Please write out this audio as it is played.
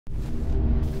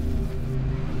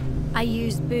I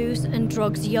used booze and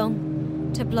drugs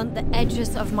young to blunt the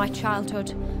edges of my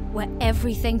childhood, where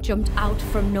everything jumped out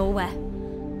from nowhere.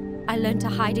 I learned to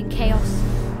hide in chaos,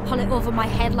 pull it over my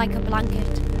head like a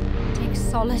blanket, take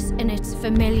solace in its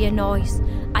familiar noise.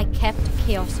 I kept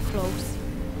chaos close,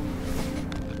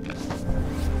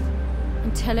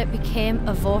 until it became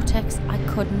a vortex I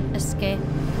couldn't escape.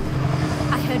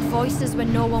 I heard voices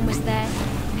when no one was there,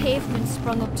 pavements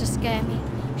sprung up to scare me,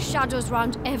 shadows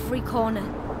round every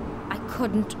corner. I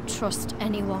couldn't trust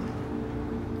anyone.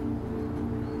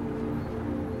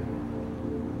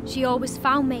 She always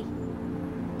found me,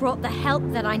 brought the help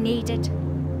that I needed.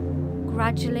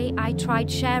 Gradually, I tried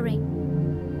sharing,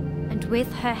 and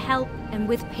with her help and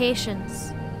with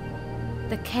patience,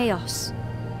 the chaos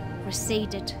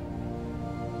receded.